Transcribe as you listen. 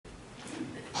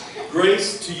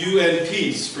Grace to you and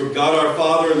peace from God our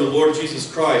Father and the Lord Jesus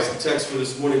Christ. The text for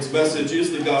this morning's message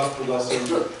is the gospel lesson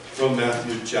from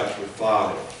Matthew chapter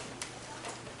 5.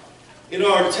 In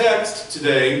our text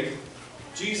today,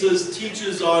 Jesus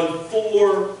teaches on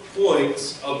 4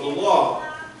 points of the law.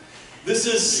 This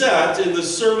is set in the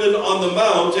Sermon on the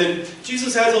Mount, and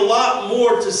Jesus has a lot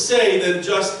more to say than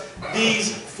just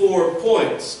these 4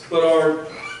 points. But our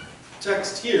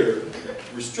text here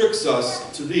restricts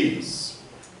us to these.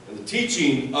 And the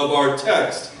teaching of our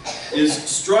text is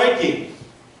striking.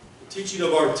 The teaching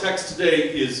of our text today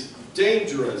is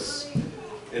dangerous,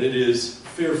 and it is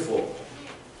fearful.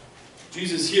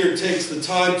 Jesus here takes the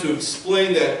time to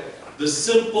explain that the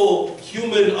simple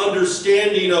human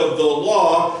understanding of the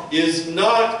law is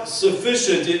not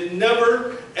sufficient. It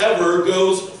never, ever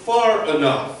goes far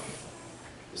enough.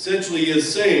 Essentially, he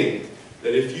is saying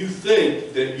that if you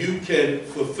think that you can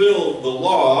fulfill the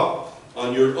law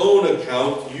on your own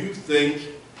account, you think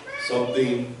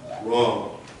something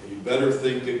wrong. You better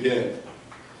think again.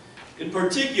 In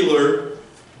particular,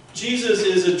 Jesus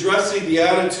is addressing the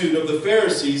attitude of the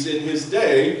Pharisees in his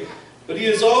day, but he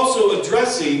is also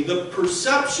addressing the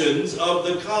perceptions of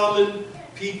the common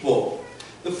people.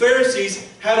 The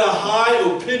Pharisees had a high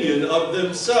opinion of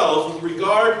themselves with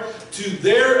regard to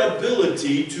their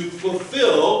ability to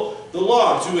fulfill the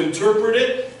law, to interpret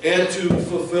it and to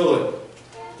fulfill it.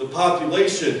 The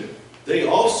population, they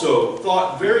also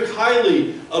thought very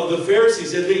highly of the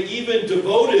Pharisees, and they even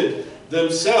devoted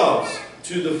themselves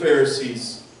to the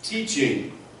Pharisees'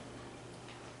 teaching.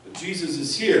 But Jesus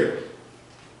is here,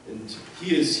 and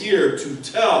he is here to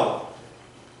tell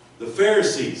the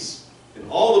Pharisees and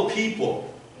all the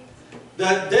people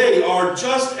that they are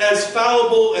just as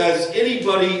fallible as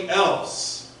anybody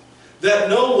else. That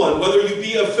no one, whether you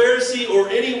be a Pharisee or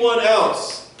anyone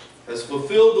else, has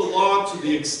fulfilled the law to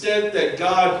the extent that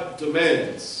God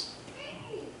demands.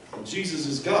 And Jesus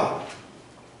is God.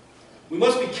 We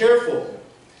must be careful.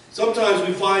 Sometimes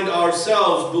we find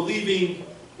ourselves believing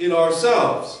in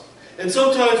ourselves. And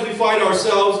sometimes we find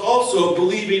ourselves also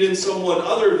believing in someone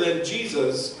other than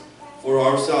Jesus for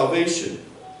our salvation.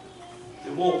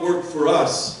 It won't work for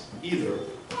us either.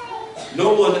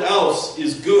 No one else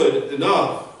is good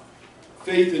enough.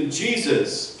 Faith in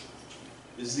Jesus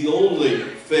is the only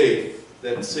faith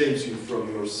that saves you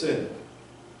from your sin.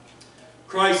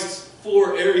 Christ's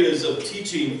 4 areas of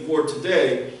teaching for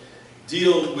today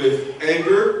deal with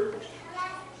anger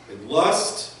and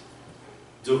lust,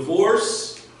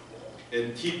 divorce,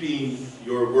 and keeping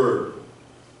your word.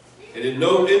 And in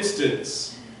no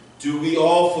instance do we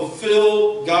all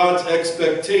fulfill God's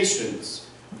expectations.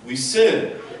 We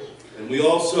sin, and we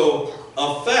also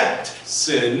affect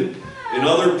sin in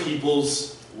other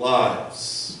people's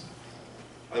lives.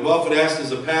 I'm often asked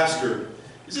as a pastor,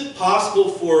 is it possible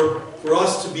for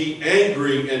us to be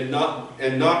angry and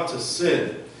not to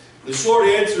sin? The short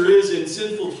answer is, in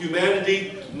sinful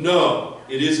humanity, no.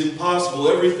 It is impossible.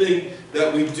 Everything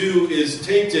that we do is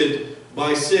tainted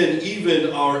by sin,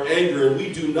 even our anger. And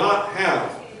we do not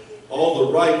have all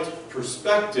the right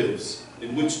perspectives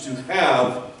in which to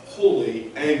have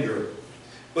holy anger.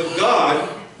 But God,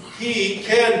 he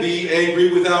can be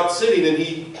angry without sinning, and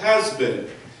he has been.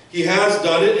 He has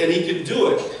done it, and he can do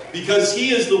it, because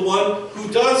he is the one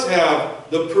who does have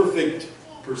the perfect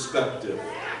perspective.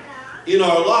 In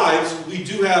our lives, we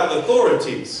do have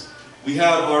authorities. We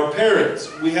have our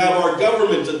parents. We have our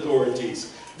government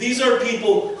authorities. These are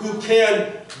people who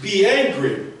can be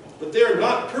angry, but they are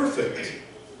not perfect.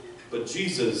 But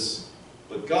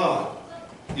God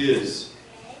is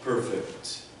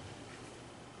perfect.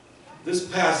 This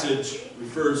passage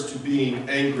refers to being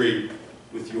angry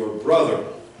with your brother.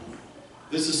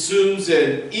 This assumes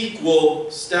an equal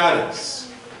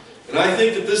status. And I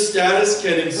think that this status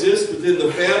can exist within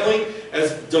the family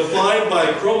as defined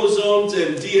by chromosomes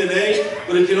and DNA,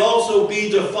 but it can also be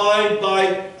defined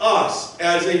by us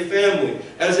as a family,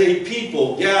 as a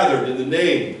people gathered in the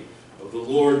name of the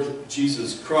Lord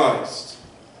Jesus Christ.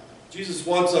 Jesus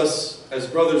wants us as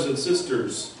brothers and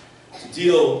sisters to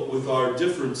deal with our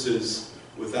differences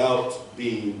without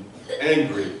being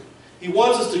angry. He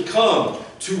wants us to come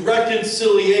to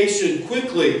reconciliation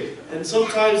quickly, and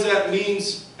sometimes that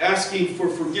means asking for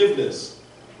forgiveness,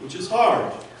 which is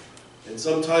hard. And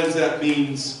sometimes that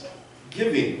means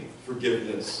giving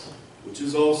forgiveness, which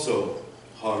is also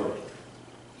hard.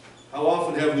 How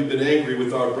often have we been angry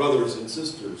with our brothers and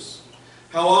sisters?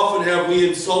 How often have we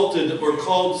insulted or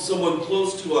called someone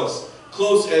close to us,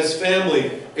 close as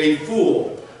family, a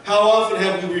fool? How often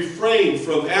have we refrained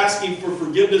from asking for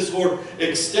forgiveness or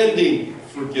extending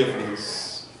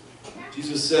forgiveness?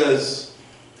 Jesus says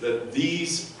that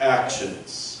these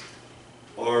actions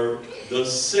are the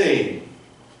same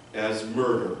as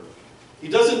murder. He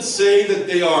doesn't say that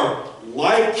they are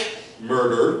like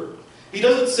murder. He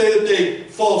doesn't say that they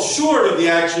fall short of the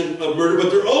action of murder,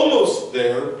 but they're almost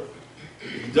there.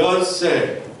 He does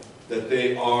say that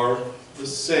they are the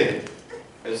same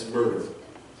as murder.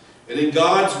 And in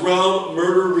God's realm,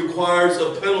 murder requires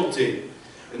a penalty.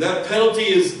 And that penalty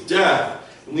is death.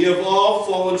 And we have all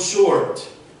fallen short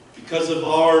because of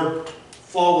our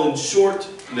fallen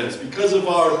shortness. Because of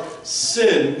our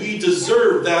sin, we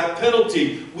deserve that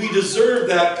penalty. We deserve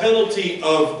that penalty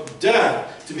of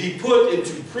death, to be put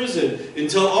into prison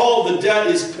until all the debt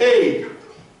is paid.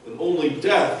 And only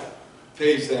death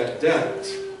pays that debt.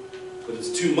 But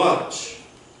it's too much.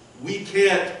 We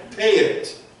can't pay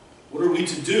it. What are we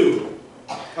to do?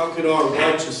 How can our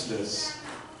righteousness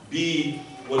be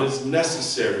what is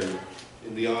necessary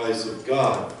in the eyes of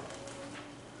God?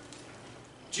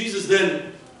 Jesus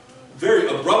then very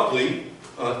abruptly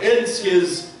ends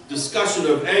his discussion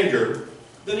of anger.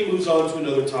 Then he moves on to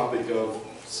another topic of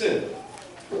sin.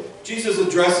 Jesus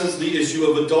addresses the issue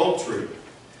of adultery.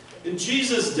 In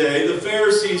Jesus' day, the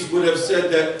Pharisees would have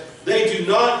said that they do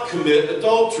not commit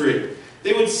adultery.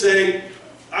 They would say,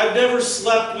 I've never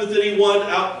slept with anyone,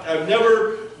 I've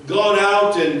never gone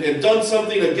out and done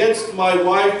something against my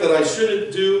wife that I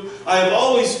shouldn't do. I have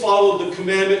always followed the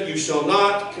commandment, you shall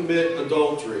not commit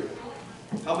adultery.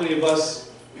 How many of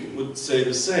us would say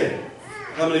the same?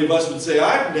 How many of us would say,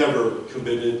 I've never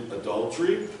committed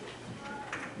adultery?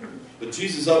 But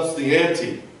Jesus ups the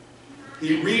ante.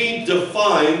 He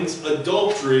redefines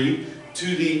adultery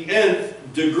to the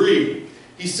nth degree.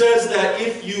 He says that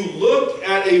if you look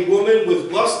at a woman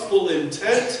with lustful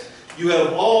intent, you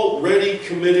have already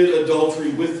committed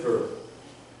adultery with her.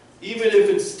 Even if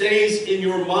it stays in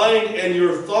your mind and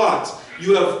your thoughts,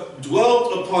 you have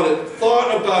dwelt upon it,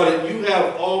 thought about it, you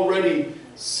have already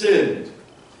sinned.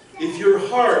 If your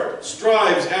heart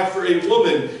strives after a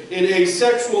woman in a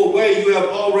sexual way, you have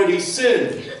already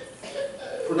sinned.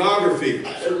 Pornography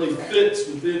certainly fits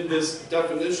within this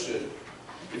definition.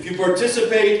 If you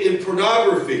participate in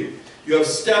pornography, you have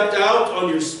stepped out on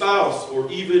your spouse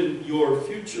or even your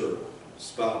future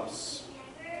spouse.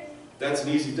 That's an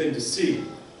easy thing to see.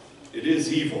 It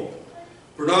is evil.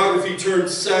 Pornography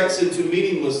turns sex into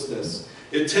meaninglessness.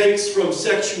 It takes from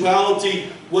sexuality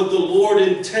what the Lord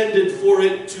intended for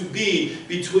it to be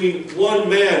between one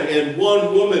man and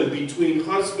one woman, between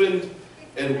husband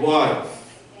and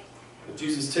wife. But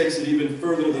Jesus takes it even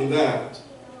further than that.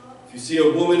 If you see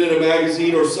a woman in a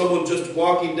magazine or someone just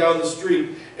walking down the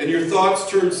street and your thoughts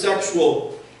turn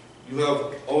sexual, you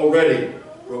have already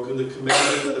broken the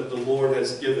commandment that the Lord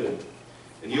has given.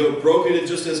 And you have broken it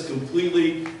just as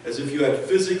completely as if you had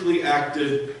physically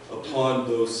acted upon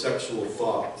those sexual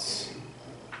thoughts.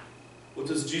 What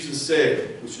does Jesus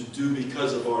say we should do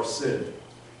because of our sin?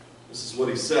 This is what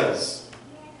he says.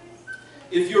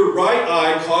 If your right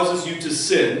eye causes you to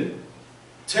sin,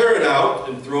 tear it out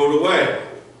and throw it away.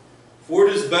 For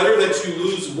it is better that you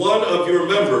lose one of your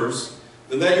members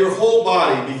than that your whole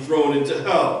body be thrown into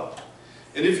hell.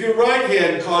 And if your right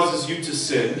hand causes you to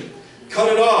sin,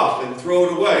 cut it off and throw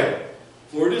it away.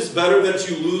 For it is better that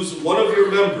you lose one of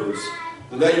your members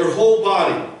than that your whole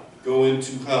body go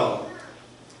into hell.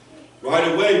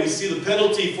 Right away, we see the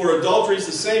penalty for adultery is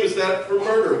the same as that for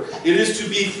murder. It is to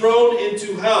be thrown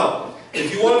into hell.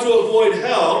 If you want to avoid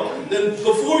hell, then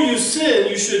before you sin,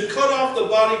 you should cut off the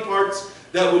body parts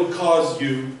that would cause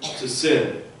you to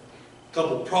sin. A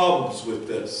couple problems with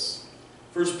this.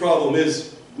 First problem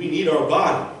is we need our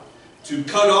body. To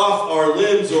cut off our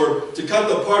limbs or to cut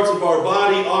the parts of our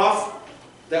body off,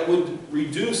 that would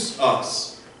reduce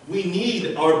us. We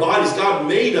need our bodies. God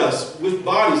made us with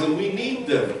bodies and we need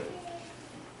them.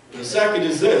 And the second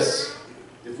is this.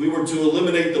 If we were to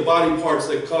eliminate the body parts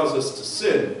that cause us to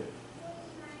sin,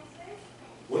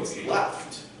 what's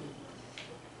left?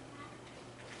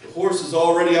 The horse is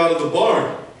already out of the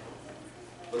barn.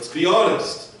 Let's be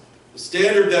honest. The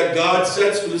standard that God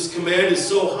sets for this command is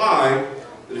so high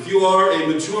that if you are a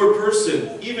mature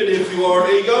person, even if you are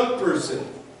a young person,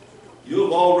 you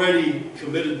have already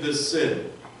committed this sin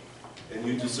and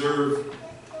you deserve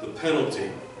the penalty.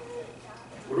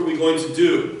 What are we going to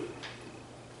do?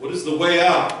 What is the way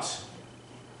out?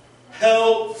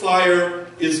 Hellfire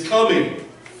is coming,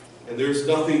 and there's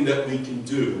nothing that we can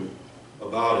do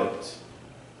about it.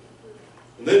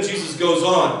 And then Jesus goes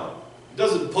on. He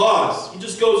doesn't pause. He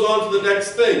just goes on to the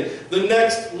next thing. The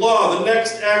next law, the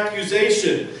next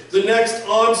accusation, the next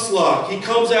onslaught. He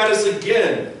comes at us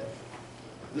again.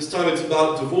 This time it's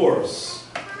about divorce.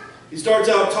 He starts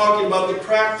out talking about the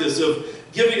practice of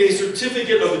giving a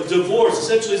certificate of a divorce.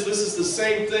 Essentially, this is the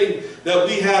same thing that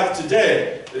we have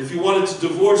today. If you wanted to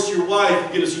divorce your wife,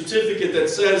 you get a certificate that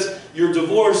says you're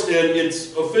divorced and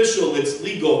it's official, it's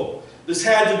legal. This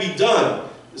had to be done.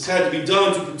 This had to be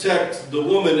done to protect the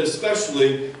woman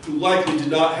especially, who likely did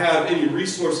not have any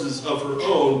resources of her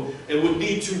own and would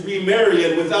need to remarry,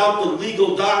 and without the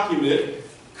legal document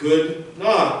could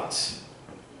not.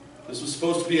 This was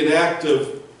supposed to be an act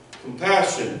of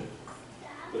compassion,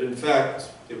 but in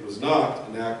fact it was not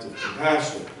an act of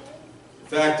compassion. In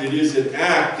fact, it is an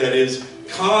act that is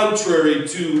contrary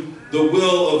to the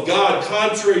will of God,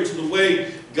 contrary to the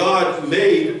way God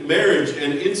made marriage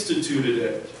and instituted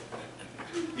it.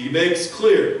 He makes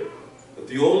clear that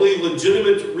the only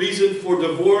legitimate reason for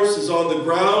divorce is on the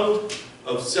ground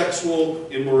of sexual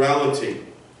immorality.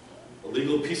 A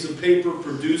legal piece of paper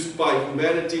produced by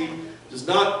humanity does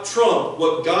not trump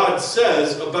what God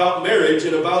says about marriage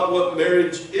and about what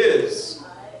marriage is.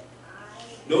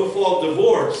 No-fault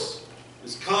divorce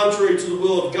is contrary to the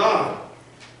will of God.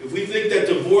 If we think that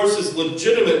divorce is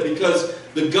legitimate because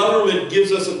the government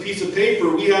gives us a piece of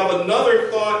paper, we have another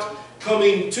thought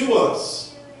coming to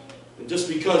us. And just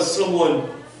because someone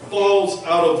falls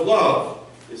out of love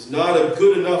is not a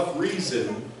good enough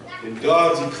reason in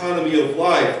God's economy of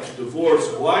life to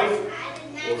divorce wife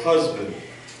or husband.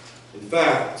 In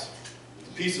fact,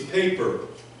 the piece of paper,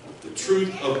 the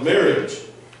truth of marriage,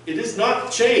 it is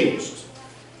not changed.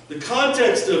 The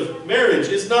context of marriage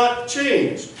is not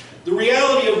changed. The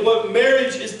reality of what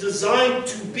marriage is designed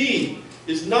to be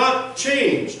is not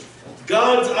changed.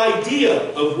 God's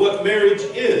idea of what marriage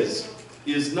is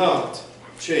not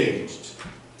changed.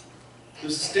 The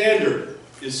standard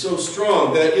is so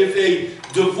strong that if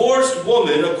a divorced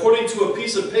woman, according to a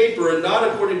piece of paper and not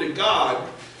according to God,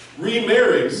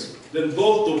 remarries, then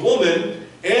both the woman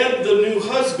and the new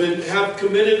husband have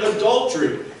committed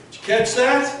adultery. Did you catch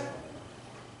that?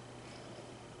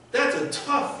 That's a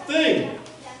tough thing.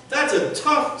 That's a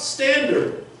tough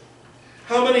standard.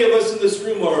 How many of us in this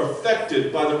room are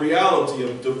affected by the reality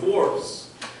of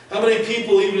divorce? How many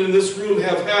people even in this room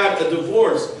have had a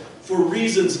divorce for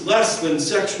reasons less than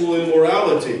sexual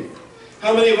immorality?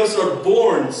 How many of us are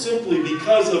born simply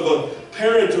because of a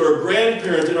parent or a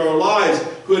grandparent in our lives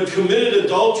who had committed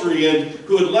adultery and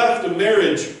who had left a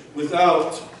marriage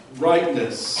without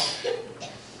rightness?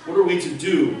 What are we to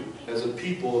do as a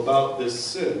people about this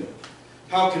sin?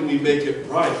 How can we make it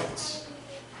right?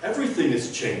 Everything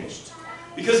has changed.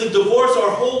 Because of divorce, our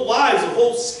whole lives, the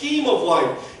whole scheme of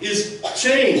life is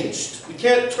changed. We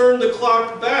can't turn the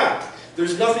clock back.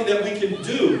 There's nothing that we can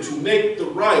do to make the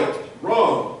right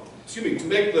wrong. To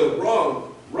make the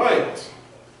wrong right.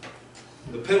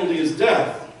 The penalty is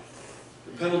death.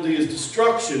 The penalty is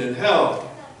destruction and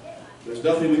hell. There's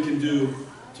nothing we can do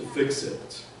to fix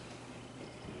it.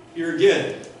 Here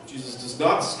again, Jesus does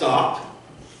not stop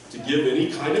to give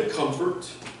any kind of comfort.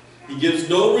 He gives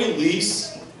no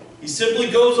release. He simply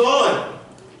goes on.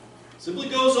 Simply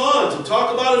goes on to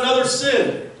talk about another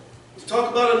sin. To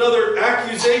talk about another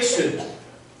accusation.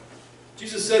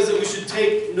 Jesus says that we should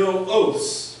take no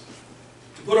oaths.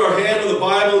 To put our hand on the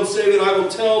Bible and say that I will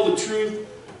tell the truth,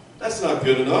 that's not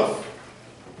good enough.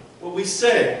 What we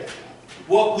say,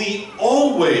 what we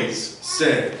always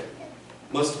say,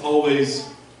 must always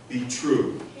be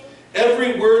true.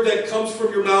 Every word that comes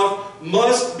from your mouth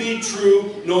must be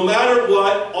true, no matter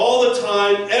what, all the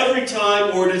time, every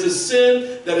time, or it is a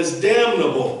sin that is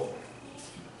damnable.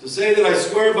 To say that I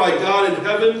swear by God in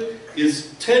heaven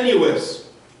is tenuous.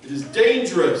 It is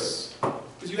dangerous,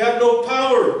 because you have no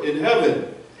power in heaven.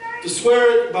 To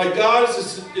swear by God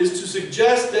is to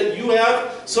suggest that you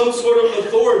have some sort of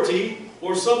authority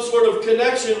or some sort of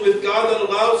connection with God that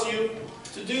allows you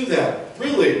to do that.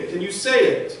 Really, can you say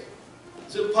it?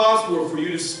 Is it possible for you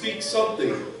to speak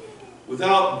something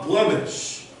without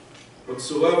blemish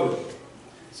whatsoever?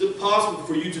 Is it possible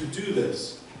for you to do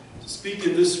this? To speak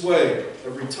in this way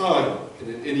every time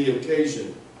and at any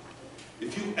occasion?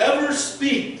 If you ever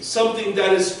speak something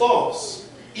that is false,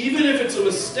 even if it's a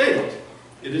mistake,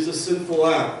 it is a sinful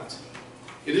act.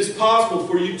 It is possible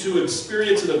for you to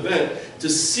experience an event, to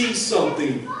see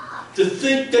something, to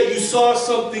think that you saw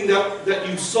something that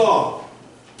you saw,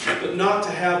 but not to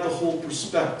have the whole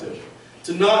perspective,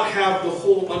 to not have the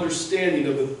whole understanding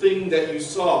of the thing that you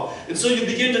saw. And so you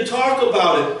begin to talk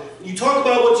about it. You talk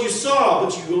about what you saw,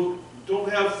 but you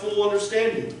don't have full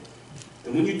understanding.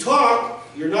 And when you talk,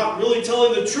 you're not really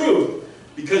telling the truth,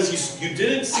 because you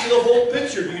didn't see the whole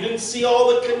picture. You didn't see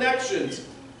all the connections.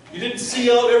 You didn't see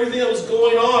everything that was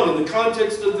going on in the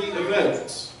context of the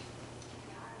event.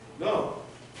 No,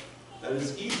 that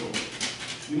is evil.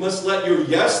 You must let your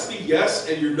yes be yes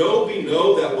and your no be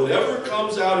no, that whatever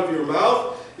comes out of your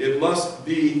mouth, it must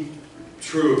be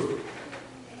true.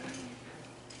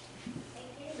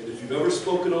 And if you've ever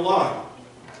spoken a lie,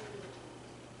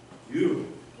 you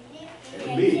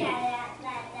and me,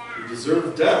 we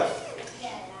deserve death,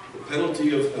 the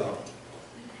penalty of hell.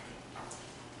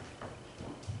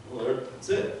 Well, that's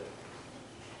it.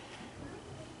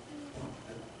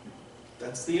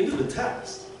 That's the end of the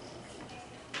text.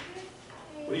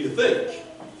 What do you think?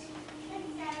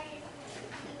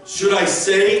 Should I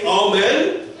say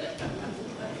amen?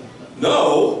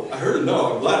 No. I heard a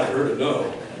no. I'm glad I heard a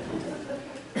no.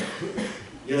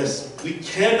 Yes, we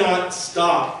cannot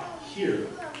stop here.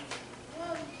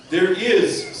 There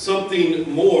is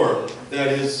something more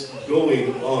that is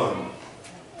going on.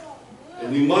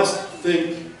 And we must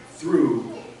think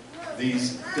through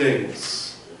these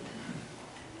things.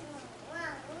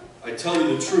 I tell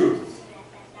you the truth.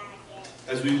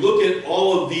 As we look at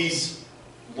all of these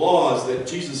laws that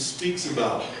Jesus speaks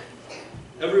about,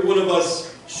 every one of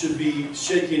us should be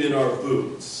shaking in our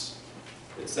boots.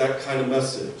 It's that kind of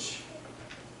message.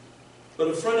 But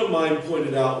a friend of mine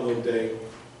pointed out one day,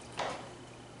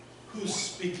 who's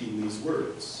speaking these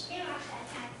words?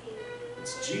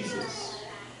 It's Jesus.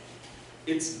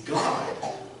 It's God.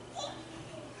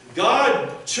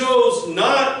 God chose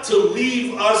not to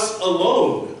leave us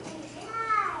alone.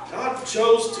 God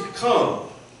chose to come,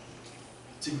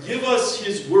 to give us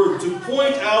His Word, to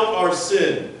point out our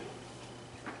sin,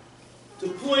 to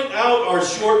point out our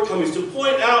shortcomings, to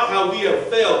point out how we have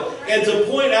failed, and to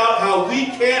point out how we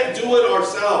can't do it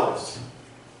ourselves.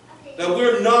 That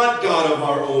we're not God of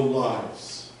our own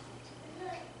lives.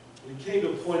 He came to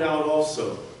point out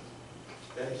also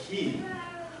that He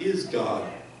is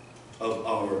God of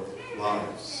our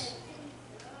lives.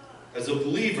 As a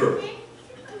believer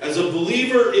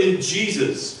in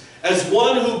Jesus, as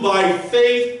one who by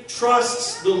faith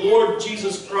trusts the Lord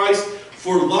Jesus Christ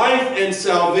for life and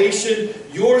salvation,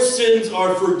 your sins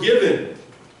are forgiven.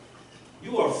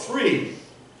 You are free.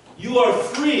 You are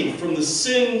free from the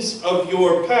sins of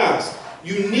your past.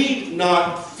 You need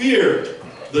not fear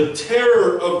the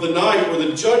terror of the night or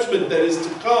the judgment that is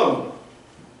to come.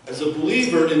 As a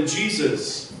believer in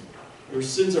Jesus, your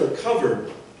sins are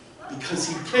covered because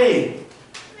He came.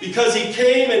 Because He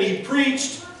came and He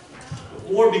preached,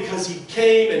 but more because He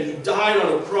came and He died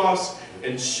on a cross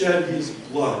and shed His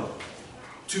blood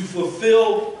to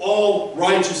fulfill all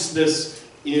righteousness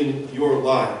in your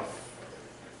life.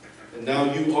 And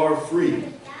now you are free.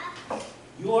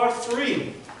 You are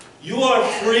free. You are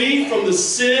free from the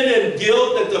sin and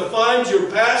guilt that defines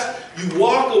your past. You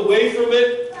walk away from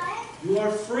it. You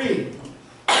are free.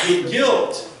 The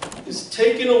guilt is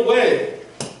taken away.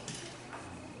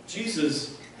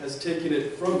 Jesus has taken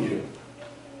it from you.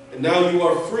 And now you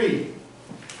are free.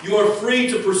 You are free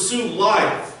to pursue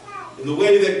life in the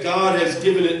way that God has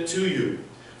given it to you.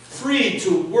 Free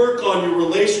to work on your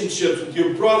relationships with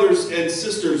your brothers and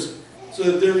sisters so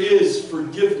that there is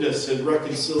forgiveness and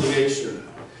reconciliation.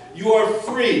 You are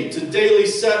free to daily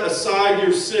set aside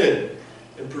your sin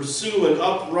and pursue an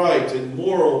upright and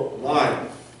moral life.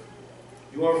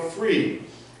 You are free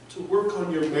to work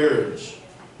on your marriage,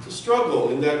 to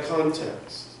struggle in that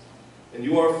context. And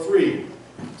you are free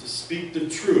to speak the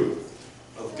truth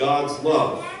of God's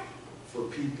love for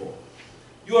people.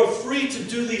 You are free to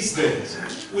do these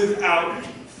things without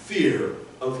fear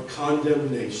of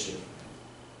condemnation.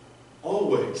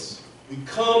 Always. We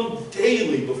come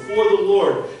daily before the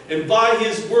Lord, and by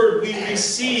His Word we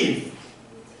receive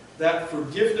that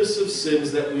forgiveness of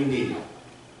sins that we need,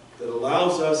 that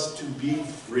allows us to be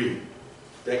free,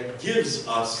 that gives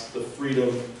us the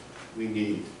freedom we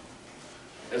need.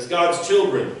 As God's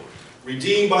children,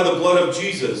 redeemed by the blood of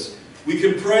Jesus, we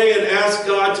can pray and ask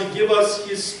God to give us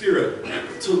His Spirit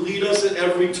to lead us at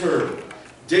every turn,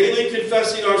 daily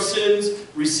confessing our sins,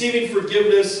 receiving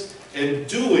forgiveness, and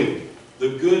doing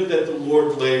the good that the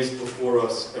Lord lays before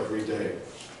us every day.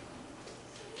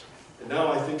 And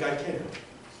now I think I can.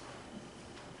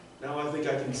 Now I think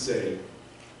I can say,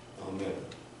 Amen.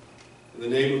 In the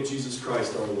name of Jesus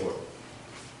Christ our Lord.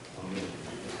 Amen.